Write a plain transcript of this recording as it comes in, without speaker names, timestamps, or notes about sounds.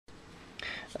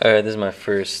Alright, this is my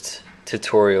first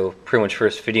tutorial, pretty much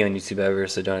first video on YouTube ever,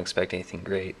 so don't expect anything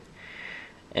great.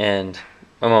 And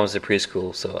my mom was at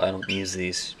preschool, so I don't use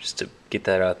these, just to get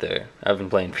that out there. I've been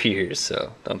playing for years,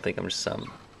 so don't think I'm just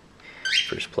some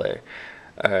first player.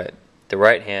 Alright, the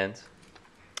right hand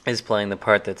is playing the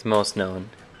part that's most known.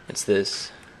 It's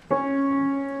this.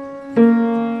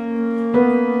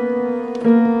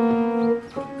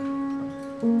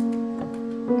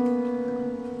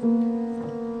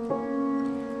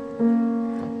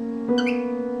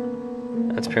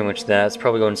 That's pretty much that. It's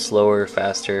probably going slower,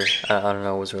 faster. I don't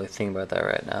know what's really thinking about that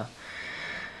right now.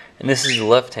 And this is the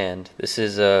left hand. This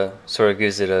is sort of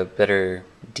gives it a better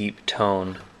deep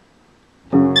tone.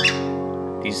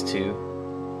 These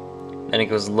two. And it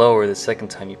goes lower the second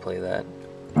time you play that.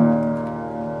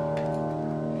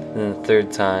 Then the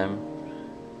third time.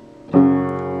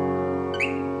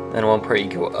 Then one part you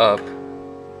go up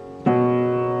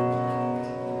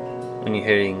when you're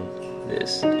hitting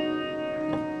this.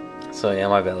 So yeah,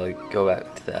 my bad, I'll go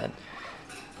back to that.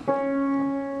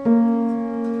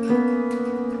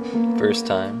 First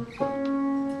time.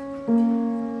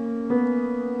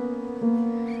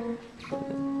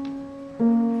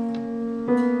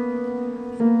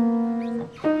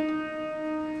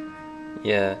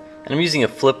 Yeah, and I'm using a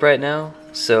flip right now,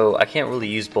 so I can't really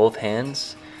use both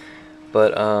hands.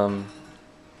 But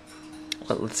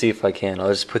let's see if I can. I'll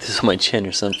just put this on my chin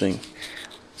or something.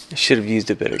 I should have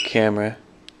used a better camera.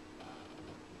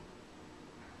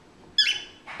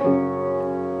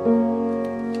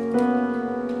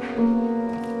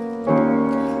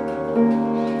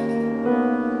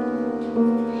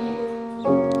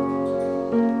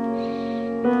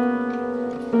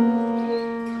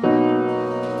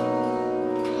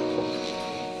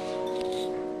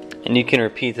 And you can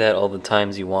repeat that all the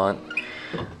times you want,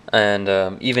 and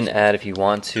even add, if you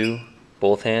want to,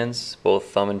 both hands,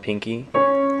 both thumb and pinky.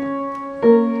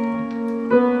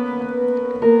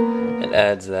 It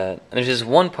adds that. And there's just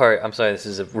one part, I'm sorry, this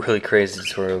is a really crazy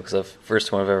tutorial because it's the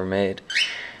first one I've ever made.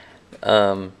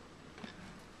 I'm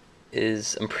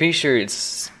pretty sure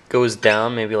it goes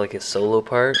down maybe like a solo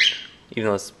part, even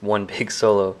though it's one big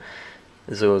solo.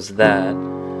 This goes that.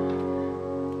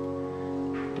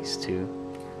 These two.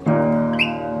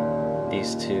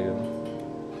 These two.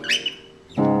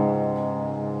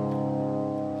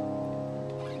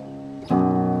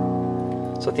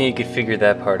 So I think you could figure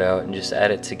that part out and just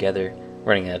add it together,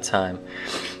 running out of time.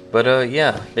 But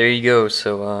yeah, there you go.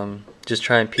 So just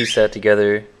try and piece that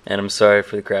together. And I'm sorry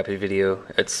for the crappy video.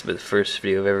 It's the first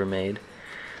video I've ever made.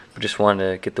 But just wanted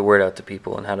to get the word out to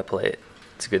people on how to play it.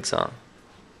 It's a good song.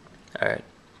 Alright.